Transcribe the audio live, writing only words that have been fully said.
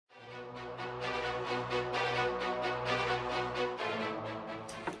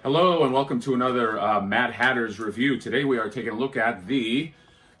Hello and welcome to another Mad Hatter's review. Today we are taking a look at the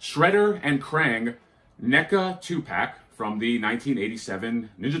Shredder and Krang NECA 2-pack from the 1987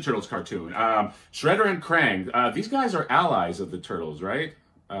 Ninja Turtles cartoon. Shredder and Krang, these guys are allies of the Turtles, right?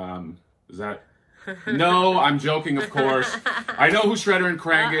 Is that... No, I'm joking, of course. I know who Shredder and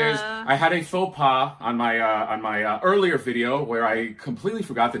Krang is. I had a faux pas on my earlier video where I completely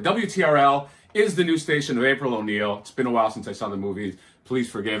forgot that WTRL is the news station of April O'Neil. It's been a while since I saw the movies. Please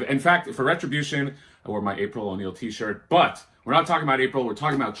forgive. In fact, for Retribution, I wore my April O'Neil t-shirt. But we're not talking about April. We're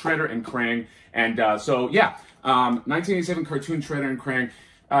talking about Shredder and Krang. And so, yeah, 1987 cartoon Shredder and Krang.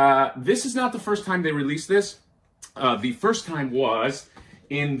 This is not the first time they released this. The first time was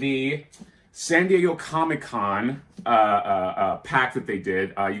in the San Diego Comic-Con pack that they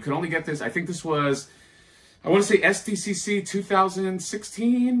did. You could only get this, I think this was, I want to say SDCC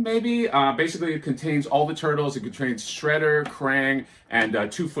 2016, maybe. Basically, it contains all the Turtles. It contains Shredder, Krang,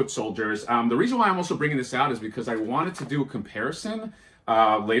 and 2 foot soldiers. The reason why I'm also bringing this out is because I wanted to do a comparison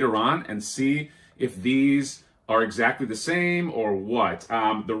later on and see if these are exactly the same or what.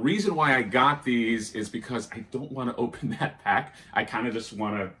 The reason why I got these is because I don't want to open that pack. I kind of just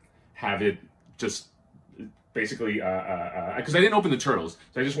want to have it just basically, because I didn't open the Turtles,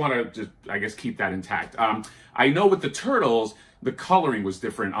 so I just want to just, I guess, keep that intact. I know with the Turtles, the coloring was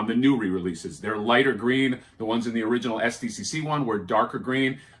different on the new re-releases. They're lighter green. The ones in the original SDCC one were darker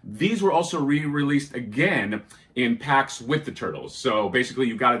green. These were also re-released again in packs with the Turtles. So basically,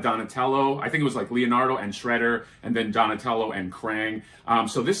 you got a Donatello. I think it was like Leonardo and Shredder, and then Donatello and Krang.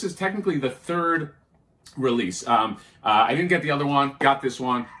 So this is technically the third release. I didn't get the other one, got this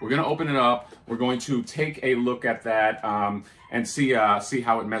one. We're going to open it up. We're going to take a look at that and see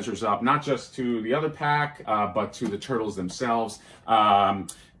how it measures up, not just to the other pack, but to the Turtles themselves.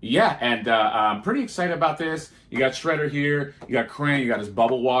 Yeah, and I'm pretty excited about this. You got Shredder here, you got Krang, you got his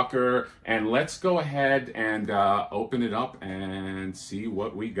Bubble Walker, and let's go ahead and open it up and see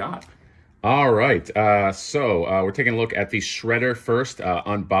what we got. All right, so we're taking a look at the Shredder first,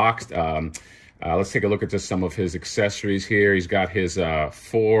 unboxed. Let's take a look at just some of his accessories here. He's got his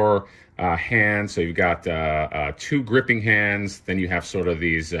 4 hands. So you've got 2 gripping hands. Then you have sort of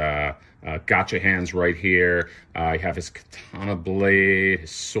these gotcha hands right here. You have his katana blade,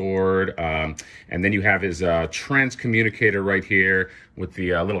 his sword. And then you have his transcommunicator right here with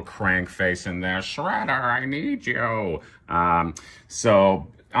the little Krang face in there. Shredder, I need you. So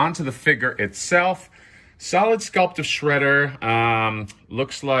onto the figure itself. Solid sculpt of Shredder.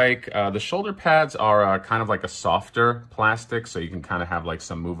 Looks like the shoulder pads are kind of like a softer plastic, so you can kind of have like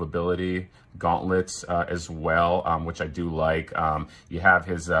some movability gauntlets as well, which I do like. You have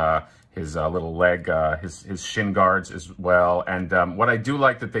his little leg, his shin guards as well. And what I do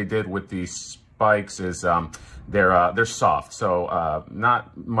like that they did with these spikes is they're soft, so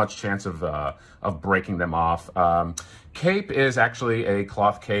not much chance of breaking them off. Cape is actually a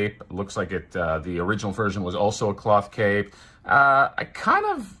cloth cape. Looks like it. The original version was also a cloth cape. I kind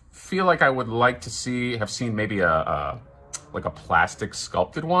of feel like I would like to have seen maybe like a plastic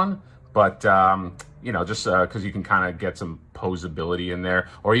sculpted one, but you know, just because you can kind of get some posability in there,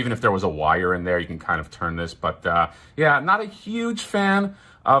 or even if there was a wire in there, you can kind of turn this. But yeah, not a huge fan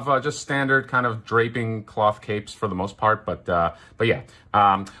of just standard kind of draping cloth capes for the most part, but yeah.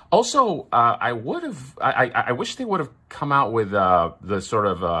 Also, I wish they would have come out with the sort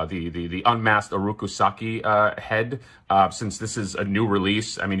of the unmasked Urukusaki head, since this is a new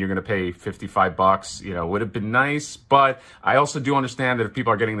release. I mean, you're gonna pay $55. You know, would have been nice, but I also do understand that if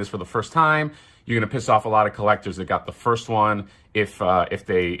people are getting this for the first time, you're gonna piss off a lot of collectors that got the first one if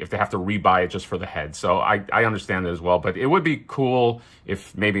they have to rebuy it just for the head. So I understand that as well, but it would be cool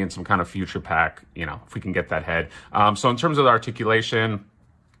if maybe in some kind of future pack, you know, if we can get that head. So in terms of the articulation,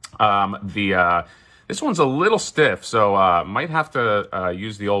 this one's a little stiff, so might have to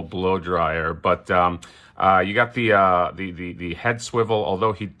use the old blow dryer. But you got the head swivel,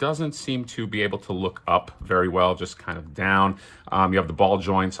 although he doesn't seem to be able to look up very well, just kind of down. You have the ball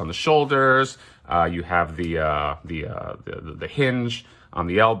joints on the shoulders. You have the hinge on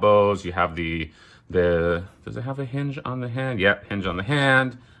the elbows. You have does it have a hinge on the hand? Yeah, hinge on the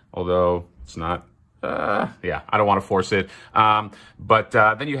hand, although it's not. Yeah, I don't want to force it. But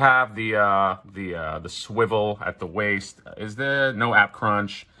then you have the swivel at the waist. Is there no ab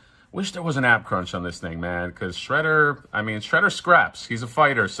crunch? Wish there was an ab crunch on this thing, man, because Shredder, I mean, Shredder scraps. He's a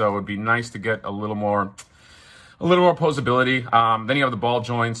fighter, so it would be nice to get a little more posability. Then you have the ball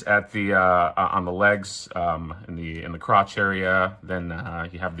joints at the on the legs, in the crotch area. Then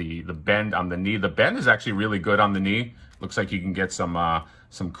you have the bend on the knee. The bend is actually really good on the knee. Looks like you can get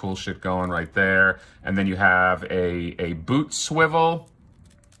some cool shit going right there. And then you have a boot swivel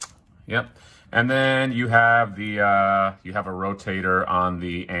Yep. And then you have the you have a rotator on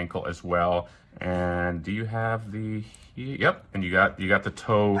the ankle as well. And do you have the, yep, and you got the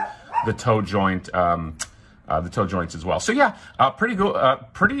toe joint, the toe joints as well. So yeah, pretty good,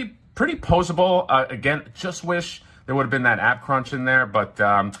 pretty posable. Again, just wish there would have been that ab crunch in there, but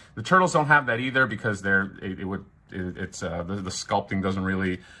the turtles don't have that either because the sculpting doesn't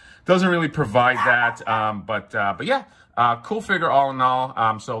really provide that. But yeah. Cool figure all in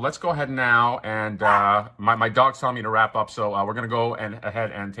all. So let's go ahead now, and my dog's telling me to wrap up, so we're gonna go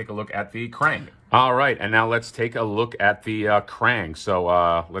ahead and take a look at the Krang. All right, and now let's take a look at the Krang.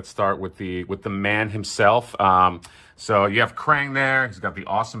 So let's start with the man himself. So you have Krang there. He's got the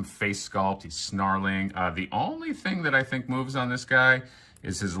awesome face sculpt. He's snarling. The only thing that I think moves on this guy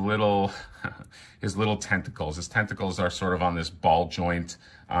is his little tentacles. His tentacles are sort of on this ball joint,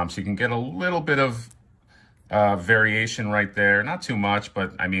 so you can get a little bit of variation right there. Not too much,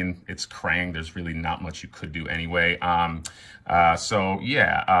 but I mean, it's Krang. There's really not much you could do anyway. So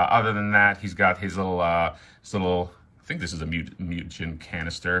yeah, other than that, he's got his little, I think this is a Mutant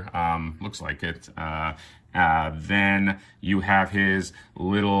canister. Looks like it. Then you have his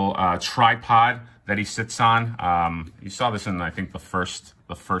little tripod that he sits on. You saw this in, I think, the first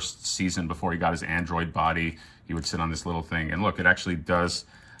season before he got his android body. He would sit on this little thing, and look, it actually does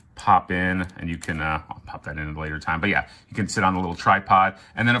pop in, and you can I'll pop that in at a later time, but yeah, you can sit on the little tripod.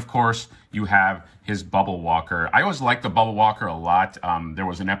 And then of course you have his bubble walker. I always liked the bubble walker a lot. There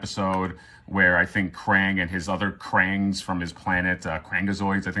was an episode where I think Krang and his other Krangs from his planet,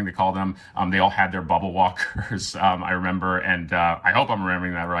 Krangazoids, I think they called them, they all had their bubble walkers. I remember, and I hope I'm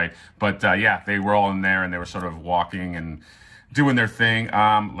remembering that right, but yeah, they were all in there and they were sort of walking and doing their thing.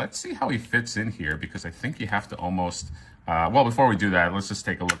 Let's see how he fits in here, because I think you have to almost well, before we do that, let's just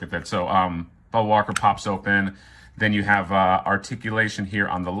take a look at that. So, bubble walker pops open. Then you have articulation here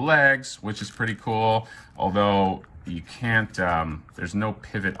on the legs, which is pretty cool. Although you can't, there's no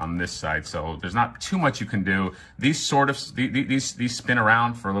pivot on this side, so there's not too much you can do. These sort of these spin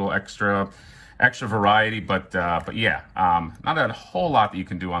around for a little extra variety, but yeah, not a whole lot that you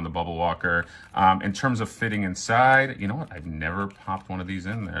can do on the bubble walker. In terms of fitting inside, you know what? I've never popped one of these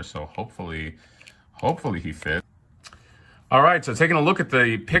in there, so hopefully he fits. All right, so taking a look at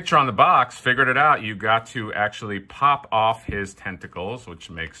the picture on the box, figured it out. You got to actually pop off his tentacles, which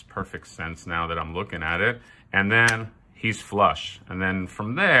makes perfect sense now that I'm looking at it. And then he's flush. And then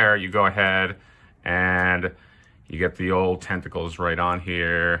from there, you go ahead and you get the old tentacles right on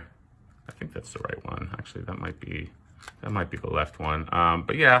here. I think that's the right one. Actually, that might be the left one.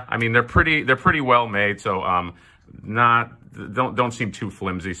 But yeah, I mean, they're pretty well made. So don't seem too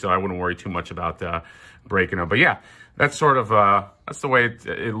flimsy. So I wouldn't worry too much about breaking them. But yeah. That's sort of, that's the way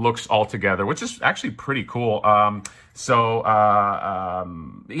it looks all together, which is actually pretty cool. Yeah,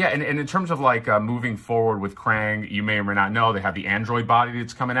 and in terms of like moving forward with Krang, you may or may not know, they have the android body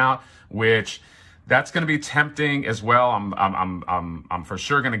that's coming out, which that's going to be tempting as well. I'm for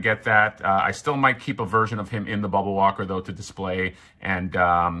sure going to get that. I still might keep a version of him in the bubble walker though to display. And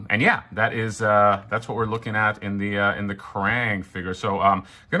yeah, that's what we're looking at in the Krang figure. So I'm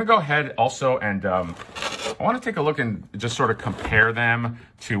going to go ahead also and I want to take a look and just sort of compare them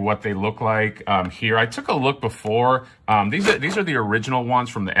to what they look like here. I took a look before. These are the original ones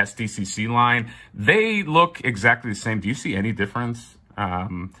from the SDCC line. They look exactly the same. Do you see any difference? I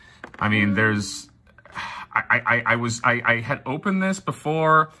mean, I had opened this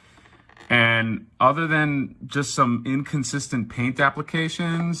before, and other than just some inconsistent paint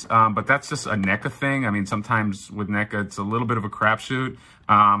applications, but that's just a NECA thing. I mean, sometimes with NECA, it's a little bit of a crapshoot.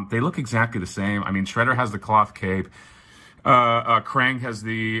 They look exactly the same. I mean, Shredder has the cloth cape. Krang has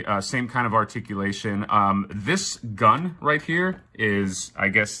the same kind of articulation. This gun right here is, I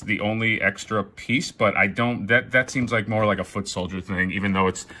guess, the only extra piece, but I don't, that seems like more like a foot soldier thing, even though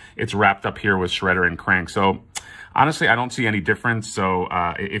it's wrapped up here with Shredder and Krang. So honestly, I don't see any difference. So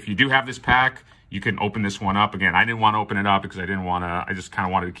if you do have this pack, you can open this one up. Again, I didn't want to open it up because I just kind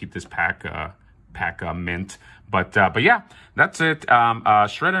of wanted to keep this pack mint. But yeah, that's it.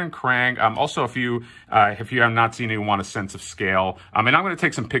 Shredder and Krang. Also, if you have not seen it and want a sense of scale, and I'm going to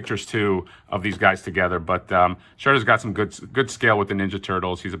take some pictures too of these guys together. But Shredder's got some good scale with the Ninja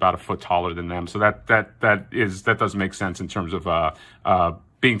Turtles. He's about a foot taller than them, so that does make sense in terms of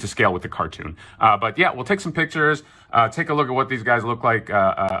being to scale with the cartoon. But yeah, we'll take some pictures, take a look at what these guys look like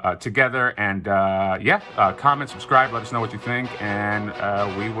together, and yeah, comment, subscribe, let us know what you think, and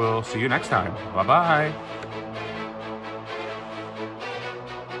we will see you next time. Bye-bye.